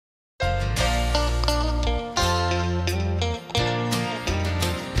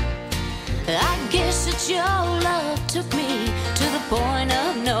that your love took me to the point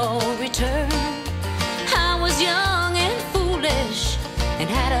of no return. I was young and foolish and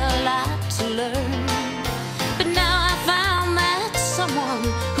had a lot to learn. But now I found that someone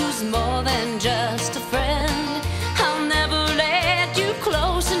who's more than just a friend. I'll never let you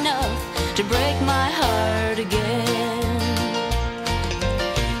close enough to break my heart again.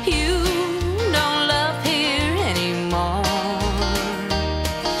 You don't love here anymore.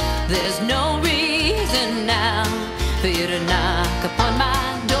 There's no reason now for you to knock upon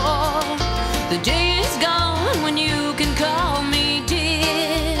my door. The day is gone when you can call me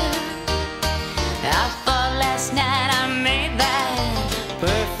dear. I thought last night I made that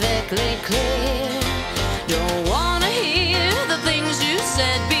perfectly clear. Don't wanna hear the things you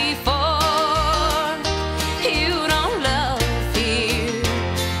said before. You don't love here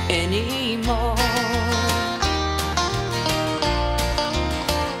anymore.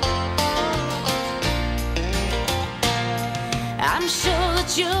 I'm sure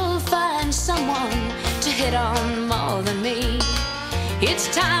that you'll find someone to hit on more than me. It's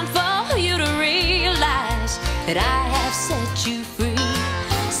time for you to realize that I have set you free.